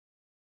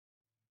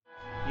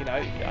You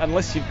know,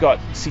 unless you've got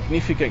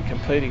significant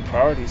competing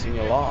priorities in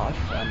your life,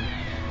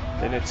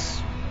 then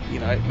it's, you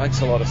know, it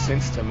makes a lot of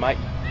sense to make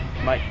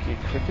your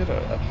cricket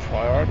a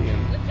priority.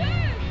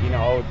 And, you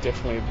know, I would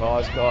definitely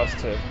advise guys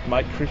to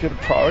make cricket a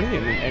priority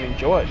and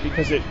enjoy it,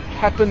 because it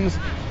happens.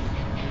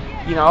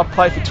 You know, I've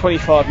played for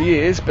 25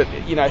 years, but,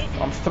 you know,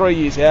 I'm 3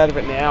 years out of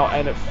it now,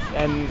 and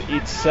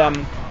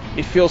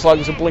it feels like it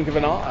was a blink of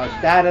an eye. I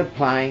started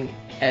playing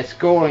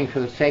scoring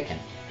for the second,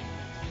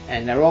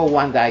 and they're all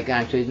one-day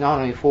games. So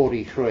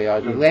 1943, I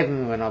was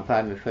 11 when I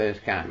played my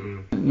first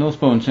game. North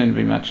Balwyn seemed to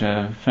be much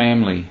a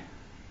family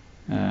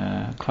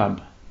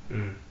club,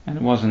 and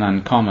it wasn't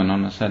uncommon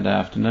on a Saturday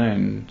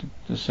afternoon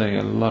to see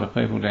a lot of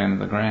people down at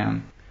the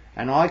ground.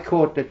 And I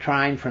caught the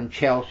train from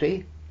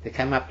Chelsea to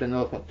come up to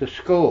North to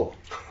score,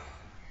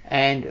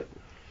 and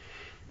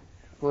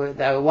they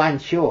were one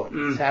short,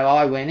 so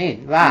I went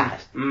in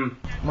last.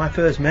 My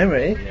first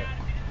memory,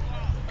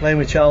 playing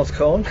with Charles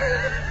Cohen.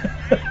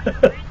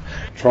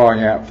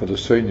 Trying out for the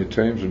senior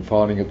teams and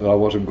finding that I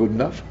wasn't good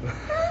enough.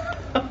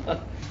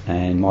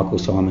 And Michael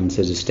Simons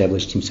has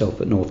established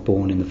himself at North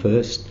Balwyn in the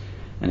first,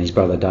 and his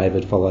brother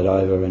David followed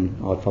over, and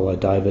I followed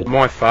David.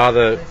 My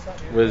father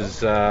was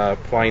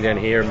playing down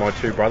here, and my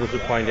two brothers were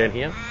playing down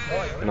here,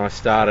 and I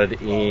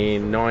started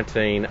in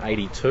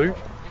 1982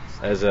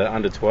 as an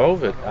under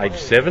 12 at age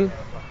 7.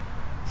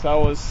 So I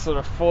was sort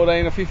of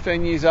 14 or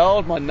 15 years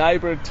old. My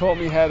neighbour had taught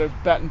me how to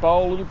bat and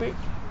bowl a little bit.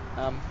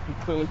 He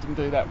clearly didn't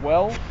do that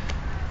well.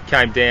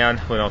 Came down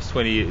when I was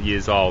 20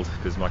 years old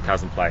because my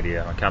cousin played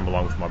here. I came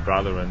along with my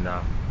brother, and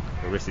the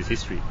rest is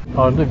history.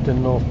 I lived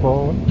in North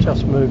Balwyn,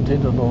 just moved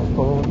into North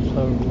Balwyn,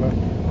 so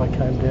I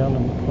came down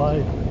and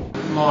played.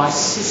 My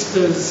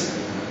sister's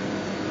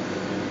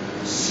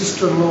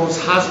sister-in-law's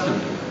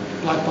husband, a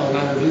bloke by the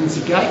name of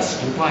Lindsay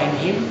Gates, and playing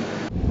him.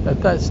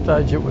 At that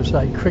stage it was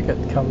a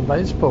cricket come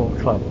baseball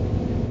club.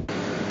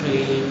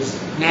 He was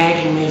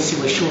nagging me,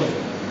 so we're short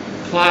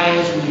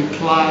players, will you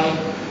play?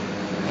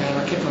 And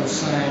I kept on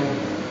saying,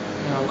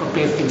 you know, I've got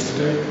better things to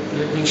do, but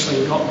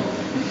eventually he got me.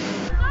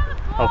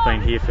 I've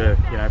been here for,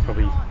 you know,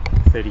 probably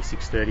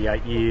 36,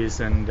 38 years,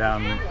 and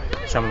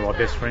some of my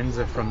best friends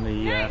are from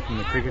the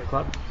cricket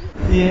club.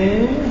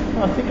 Yeah,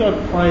 I think I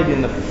played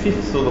in the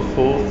 5th or the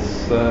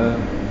 4th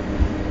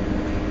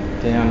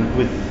down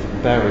with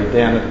Barry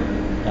down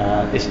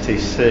at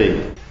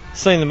STC.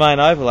 Seen the main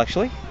oval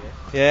actually,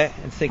 yeah,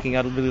 and thinking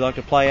I'd really like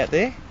to play out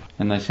there.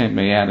 And they sent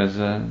me out as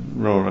a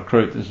raw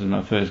recruit. This was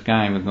my first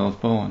game with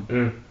North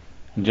Balwyn.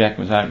 And Jack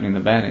was opening the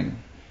batting.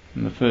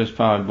 And the first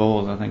 5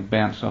 balls, I think,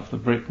 bounced off the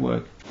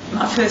brickwork.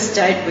 My first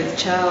date with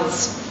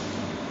Charles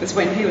was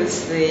when he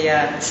was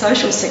the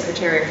social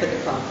secretary for the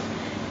club.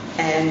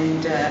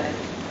 And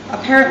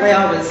apparently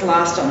I was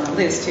last on the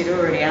list. He'd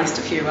already asked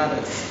a few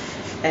others.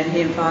 And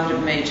he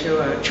invited me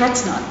to a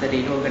trots night that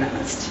he'd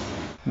organised.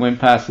 Went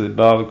past the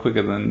bowler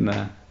quicker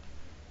than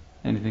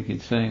anything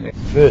he'd seen.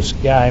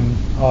 First game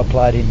I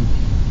played in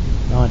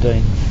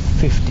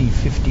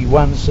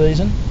 1950-51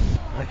 season.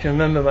 I can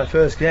remember my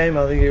first game.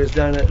 I think it was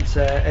down at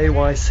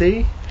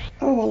AYC.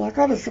 Oh, well, I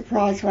got a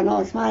surprise when I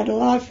was made a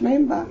life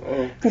member,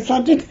 because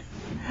I did.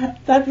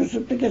 That was the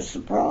biggest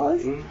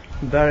surprise.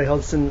 Barry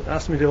Hodgson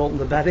asked me to open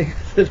the batting. I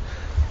said,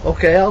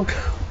 okay, I'll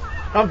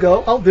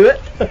go, I'll do it.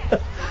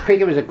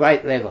 Cricket was a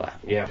great leveller.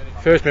 Yeah.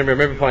 First memory, I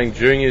remember playing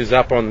juniors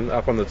up on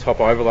the top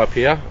oval up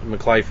here,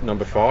 Macleay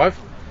number 5,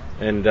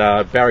 and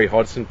Barry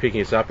Hodgson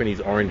picking us up in his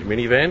orange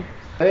minivan.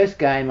 First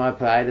game I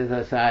played, as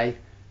I say,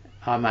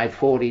 I made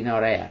 40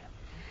 not out.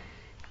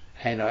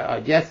 And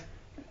I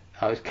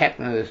was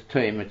captain of this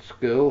team at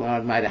school, and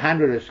I'd made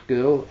 100 at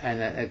school,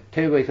 and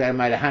 2 weeks later I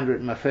made 100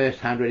 in my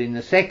first 100 in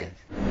the second.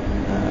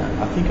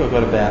 I think I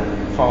got about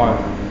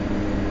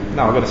 5,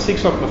 no, I got a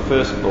 6 off my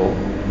first ball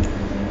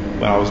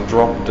when I was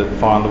dropped at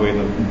finally when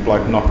the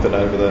bloke knocked it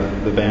over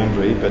the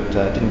boundary, but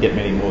didn't get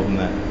many more than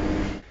that.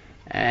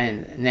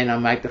 And then I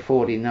made the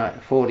 40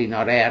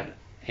 not out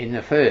in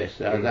the first,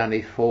 so I was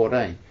only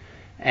 14.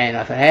 And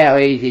I thought, how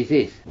easy is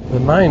this?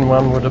 The main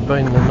one would have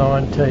been the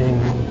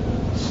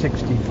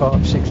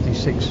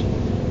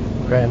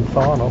 1965-66 grand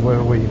final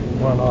where we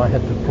won. I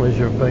had the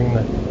pleasure of being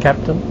the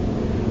captain,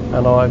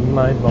 and I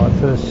made my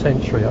first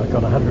century. I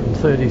got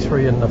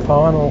 133 in the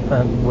final,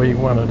 and we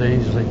won it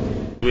easily.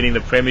 Winning the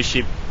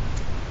premiership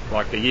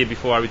like the year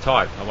before I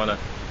retired. I won a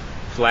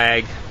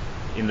flag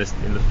in the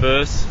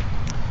first.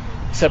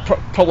 So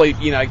probably,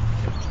 you know,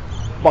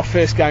 my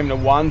first game to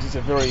ones is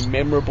a very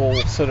memorable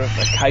sort of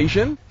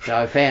occasion. So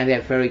I found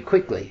out very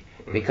quickly,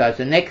 because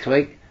the next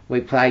week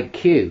we played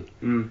Q,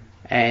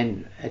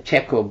 and a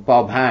chap called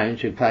Bob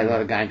Holmes, who played a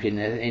lot of games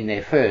in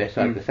their first,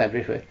 like the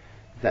subject was,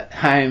 that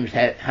Holmes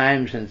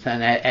and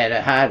Son had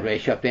a hardware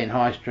shop there in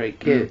High Street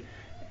Q.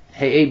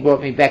 He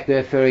brought me back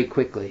there very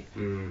quickly.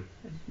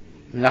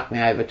 Knocked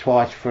me over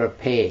twice for a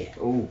pair.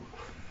 Ooh.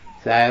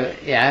 So,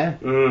 you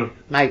know,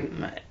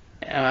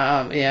 you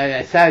know,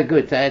 it's so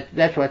good. So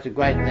that's what's a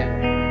great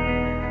thing.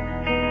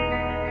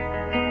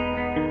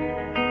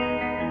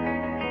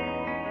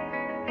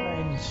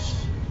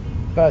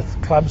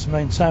 Both clubs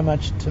mean so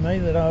much to me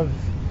that I've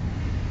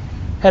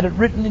had it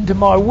written into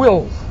my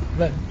will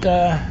but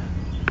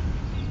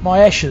my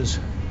ashes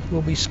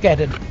will be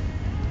scattered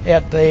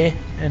out there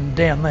and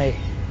down there.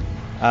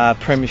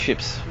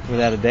 Premierships,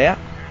 without a doubt.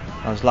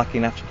 I was lucky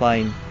enough to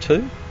play in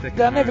 2.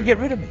 They'll never get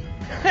rid of me.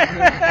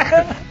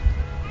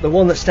 The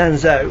one that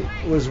stands out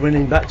was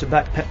winning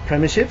back-to-back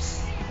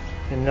premierships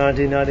in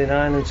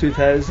 1999 and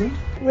 2000.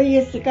 We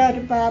used to go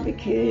to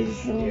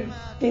barbecues and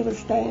there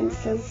was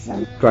dances.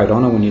 Great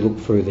honour when you look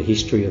through the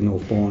history of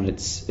North Balwyn.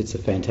 It's a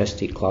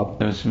fantastic club.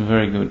 There were some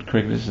very good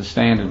cricketers. The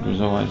standard was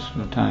always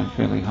retained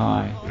fairly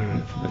high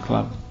for the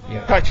club.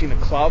 Yeah. Coaching the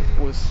club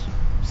was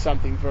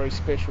something very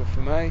special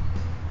for me.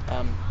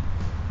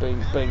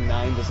 Being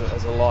named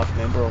as a life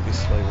member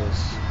obviously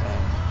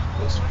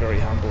was very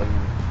humbling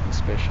and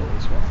special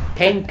as well.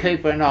 Ken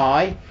Cooper and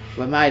I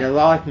were made a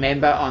life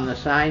member on the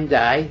same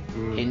day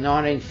in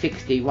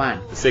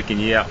 1961. The second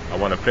year I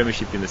won a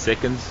premiership in the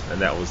seconds,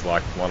 and that was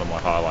like one of my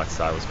highlights,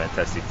 so it was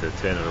fantastic to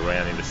turn it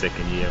around in the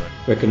second year.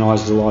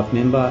 Recognised as a life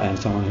member and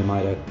someone who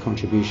made a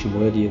contribution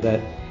worthy of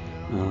that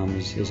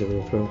is a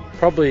real thrill.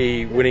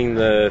 Probably winning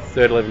the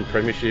third 11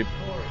 premiership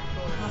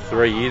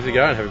 3 years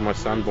ago and having my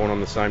son born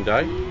on the same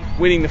day.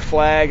 Winning the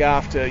flag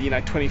after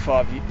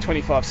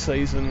 25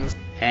 seasons.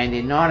 And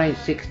in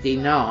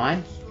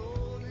 1969,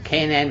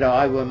 Ken and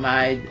I were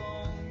made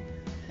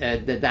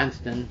the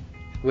Dunstan.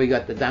 We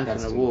got the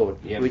Dunstan Award,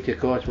 which of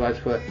course was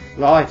for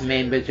life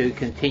members who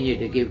continue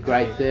to give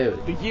great service.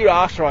 The year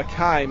after I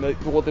came,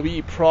 or the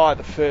year prior,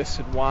 the First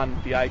had won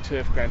the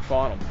A-Turf Grand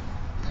Final,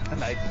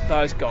 and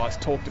those guys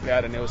talked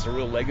about it, and there was a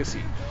real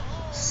legacy.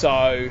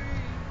 So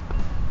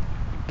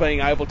being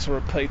able to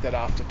repeat that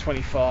after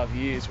 25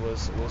 years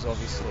was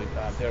obviously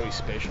very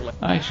special.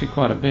 Actually,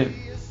 quite a bit.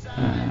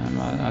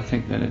 I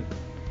think that it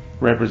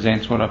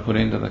represents what I put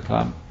into the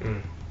club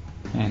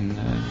and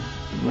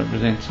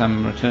represents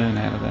some return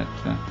out of that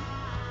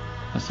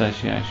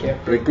association.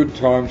 Yeah. Very good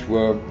times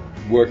were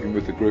working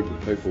with a group of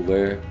people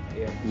there.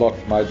 Yeah.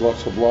 Made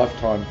lots of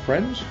lifetime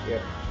friends.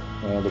 Yeah.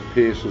 The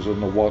Pearces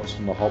and the Watts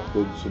and the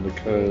Hopwoods and the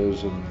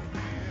Kerrs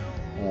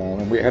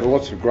and we had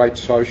lots of great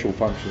social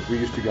functions. We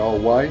used to go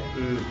away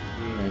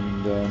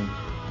and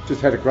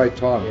just had a great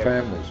time,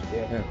 families.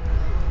 Yeah.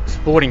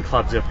 Sporting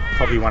clubs are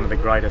probably one of the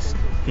greatest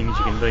things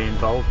you can be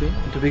involved in.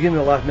 To begin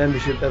a life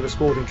membership at a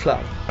sporting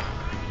club,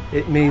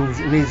 it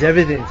means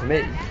everything to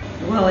me.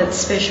 Well, it's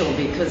special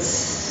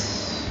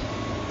because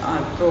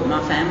I brought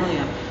my family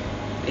up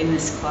in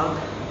this club.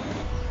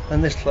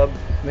 And this club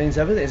means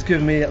everything. It's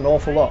given me an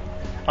awful lot.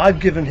 I've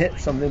given it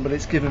something, but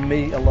it's given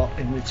me a lot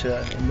in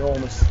return.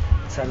 Enormous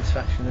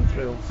satisfaction and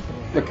thrills.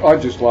 Look, I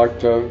just like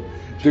to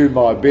do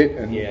my bit,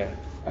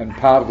 and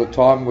part of the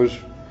time was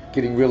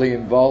getting really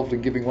involved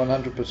and giving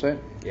 100%.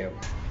 Yeah.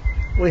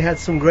 We had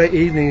some great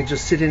evenings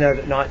just sitting out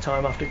at night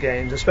time after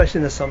games, especially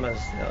in the summers.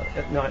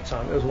 At night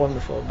time, it was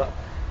wonderful. But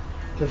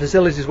the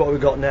facilities what we've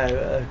got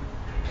now,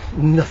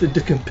 nothing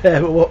to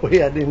compare with what we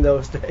had in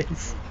those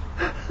days.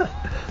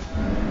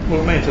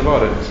 Well, it means a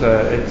lot.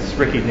 It's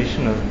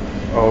recognition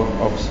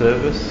of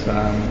service.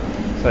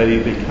 So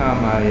you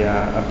become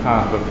a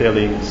part of a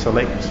fairly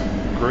select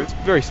group. It's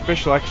very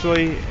special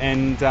actually,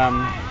 and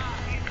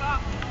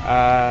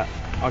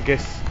I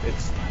guess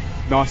it's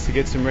nice to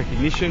get some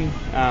recognition.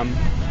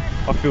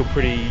 I feel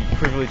pretty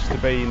privileged to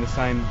be in the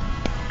same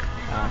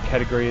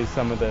category as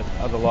some of the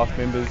other life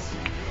members,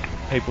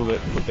 people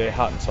that put their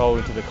heart and soul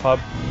into the club.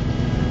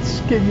 It's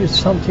give you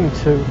something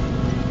to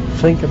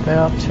think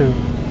about,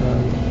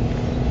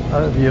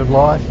 over your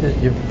life, that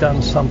you've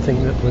done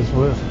something that was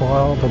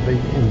worthwhile to be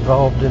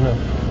involved in an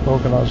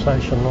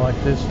organisation like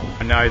this.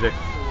 I know that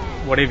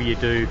whatever you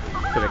do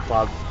for the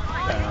club,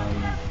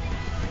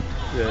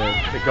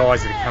 the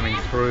guys that are coming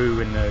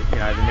through and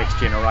the next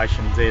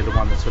generations, they're the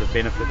ones that sort of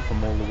benefit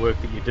from all the work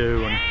that you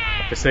do,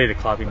 and to see the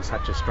club in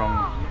such a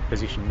strong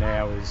position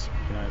now is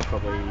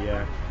probably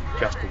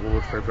just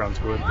reward for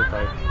everyone's work that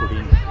they put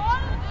in.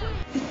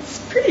 It's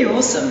pretty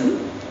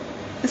awesome,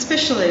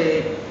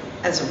 especially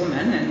as a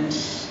woman, and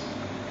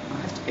I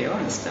have to be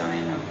honest, I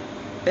mean,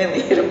 I've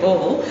barely hit a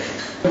ball.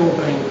 They've all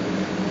been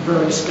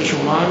very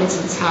special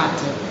moments. It's hard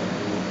to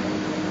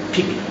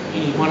pick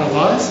any one of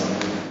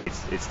those.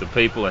 It's the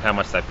people and how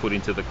much they put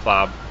into the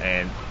club,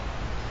 and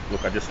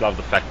look, I just love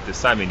the fact that there's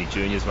so many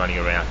juniors running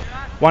around.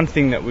 One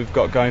thing that we've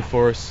got going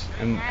for us,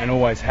 and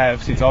always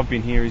have since I've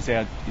been here, is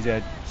our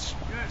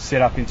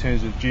setup in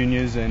terms of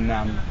juniors, and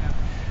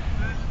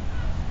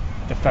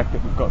the fact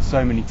that we've got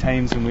so many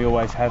teams, and we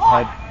always have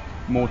had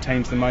more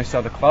teams than most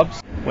other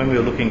clubs. When we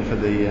were looking for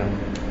the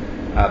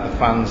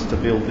funds to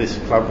build this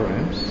club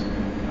rooms,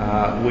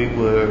 we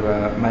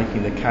were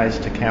making the case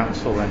to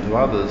council and to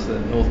others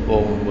that North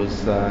Balwyn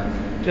was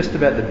just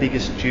about the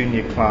biggest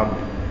junior club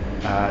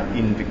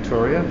in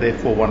Victoria,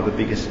 therefore one of the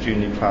biggest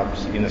junior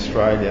clubs in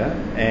Australia,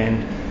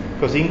 and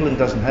because England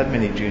doesn't have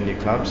many junior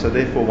clubs, so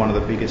therefore one of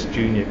the biggest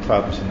junior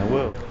clubs in the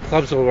world.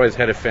 Clubs have always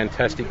had a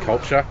fantastic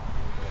culture.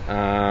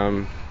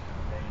 The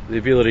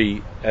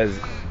ability, as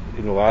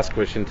in the last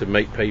question, to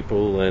meet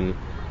people and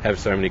have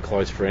so many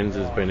close friends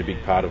has been a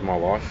big part of my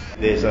life.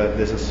 There's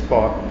a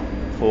spot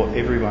for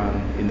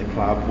everyone in the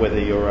club, whether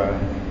you're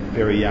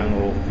very young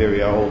or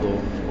very old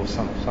or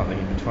something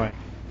in between.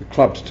 The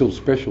club's still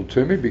special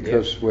to me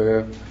because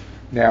we're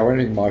now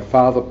anything my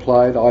father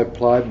played, I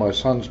played, my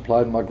sons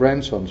played, and my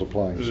grandsons are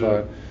playing.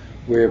 So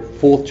we're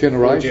fourth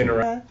generation.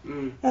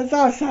 As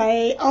I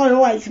say, I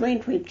always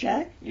went with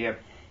Jack. Yep.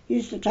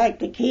 Used to take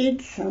the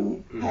kids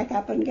and pack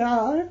up and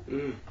go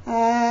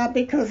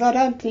because I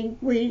don't think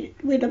we'd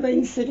have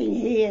been sitting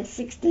here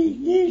 60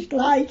 years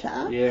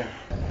later. Yeah.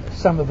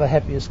 Some of the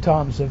happiest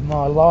times of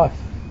my life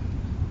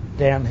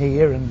down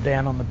here and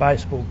down on the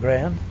baseball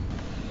ground.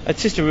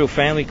 It's just a real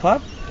family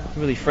club,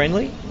 really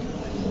friendly,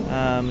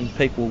 and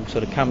people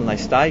sort of come and they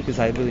stay because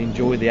they really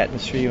enjoy the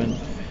atmosphere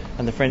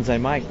and the friends they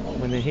make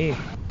when they're here.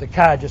 The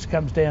car just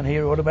comes down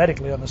here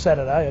automatically on a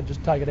Saturday. I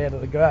just take it out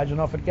of the garage and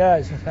off it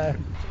goes.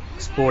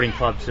 Sporting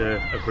clubs are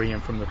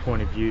brilliant from the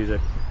point of view that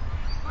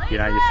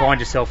you find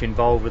yourself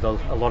involved with a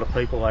lot of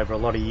people over a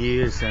lot of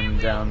years, and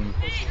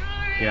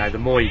the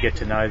more you get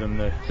to know them,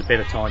 the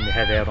better time you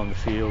have out on the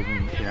field,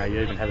 and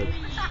you even have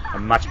a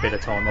much better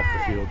time off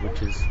the field,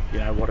 which is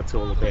what it's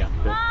all about.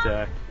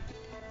 But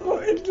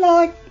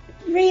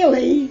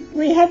really,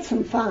 we had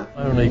some fun.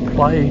 Only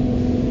play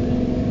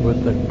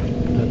with the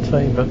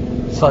team, but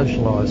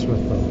socialise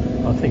with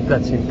them. I think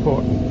that's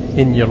important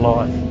in your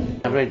life.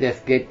 We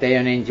just get there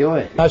and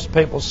enjoy it. Most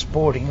people's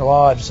sporting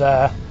lives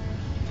are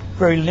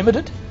very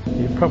limited.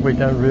 You probably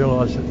don't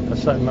realise it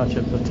so much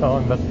at the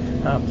time, but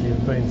after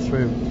you've been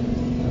through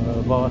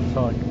life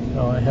like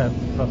I have,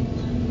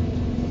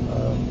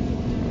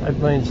 it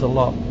means a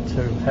lot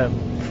to have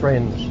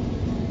friends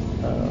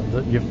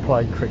that you've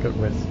played cricket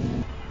with.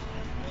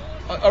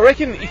 I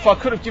reckon if I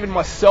could have given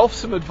myself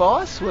some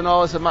advice when I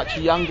was a much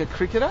younger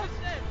cricketer,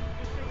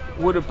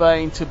 would have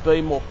been to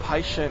be more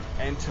patient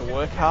and to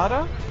work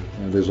harder.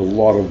 And there's a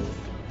lot of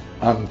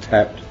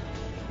untapped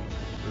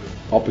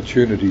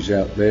opportunities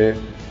out there.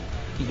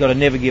 You've got to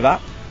never give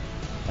up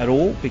at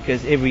all,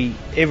 because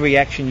every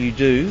action you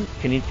do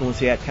can influence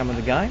the outcome of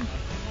the game,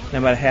 no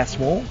matter how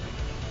small.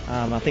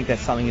 I think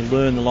that's something you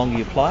learn the longer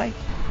you play.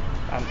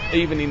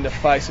 Even in the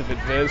face of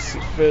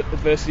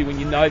adversity, when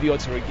you know the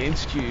odds are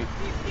against you,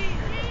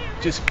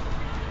 just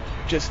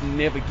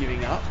never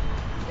giving up.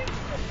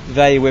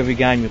 Value every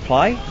game you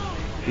play,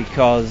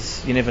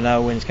 because you never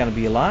know when it's going to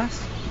be your last.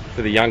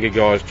 For the younger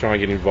guys, try and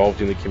get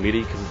involved in the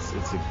committee, because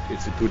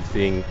it's a good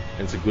thing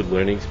and it's a good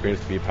learning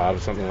experience to be a part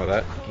of something like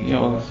that. Yeah,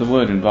 well, it's the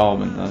word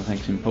involvement that I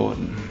think is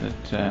important,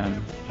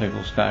 that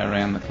people stay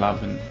around the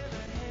club and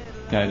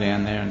go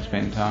down there and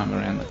spend time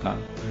around the club.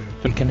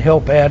 If you can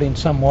help out in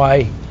some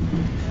way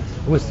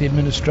with the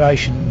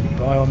administration,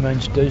 by all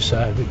means do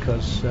so,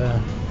 because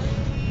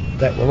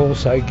that will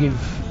also give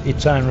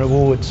its own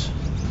rewards.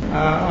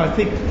 I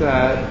think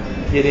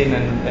get in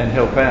and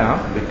help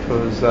out,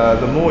 because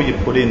the more you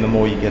put in, the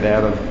more you get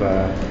out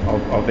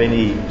of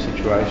any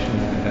situation,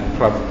 and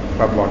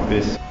club like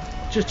this.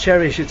 Just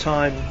cherish your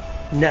time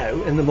now,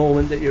 in the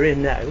moment that you're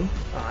in now,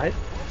 right?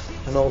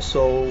 And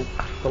also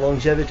the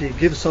longevity,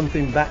 give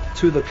something back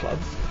to the club.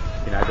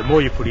 The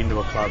more you put into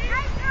a club,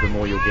 the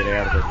more you'll get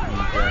out of it.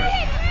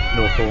 And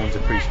North Balwyn's a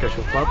pretty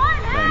special club,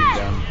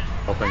 and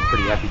I've been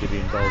pretty happy to be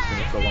involved in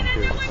it for a long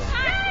period of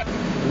time.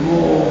 The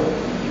more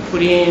you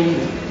put in,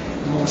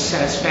 the more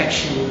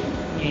satisfaction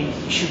you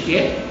should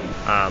get.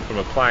 From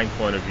a playing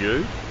point of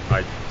view,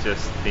 I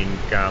just think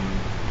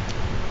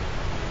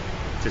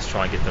just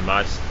try and get the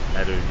most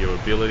out of your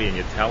ability and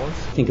your talents.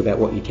 Think about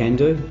what you can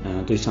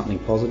do something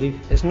positive.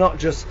 It's not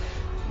just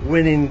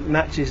winning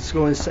matches,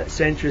 scoring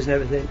centuries and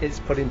everything, it's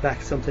putting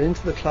back something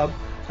into the club,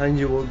 and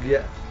you will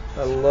get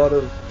a lot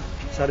of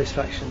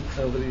satisfaction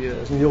over the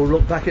years, and you'll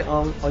look back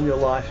on your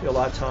life, your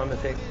lifetime, and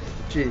think,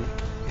 gee,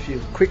 if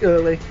you quit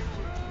early,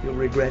 you'll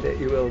regret it,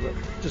 you will, but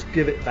just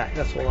give it back,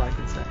 that's all I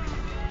can say.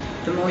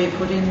 The more you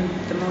put in,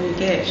 the more you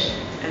get,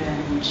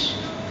 and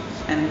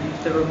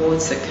the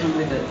rewards that come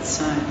with it,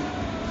 so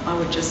I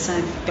would just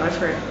say go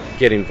for it.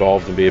 Get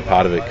involved and be a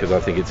part of it, because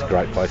I think it's a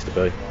great place to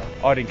be.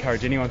 I'd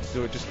encourage anyone to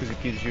do it, just because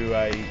it gives you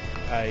I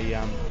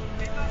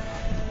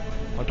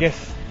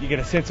guess you get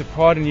a sense of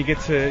pride, and you get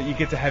to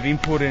have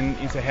input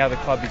into how the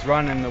club is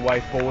run and the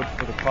way forward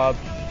for the club.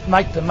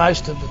 Make the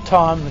most of the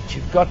time that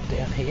you've got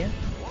down here.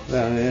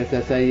 Well, as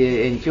I say,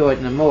 you enjoy it,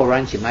 and the more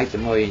runs you make, the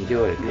more you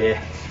enjoy it.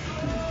 Yeah.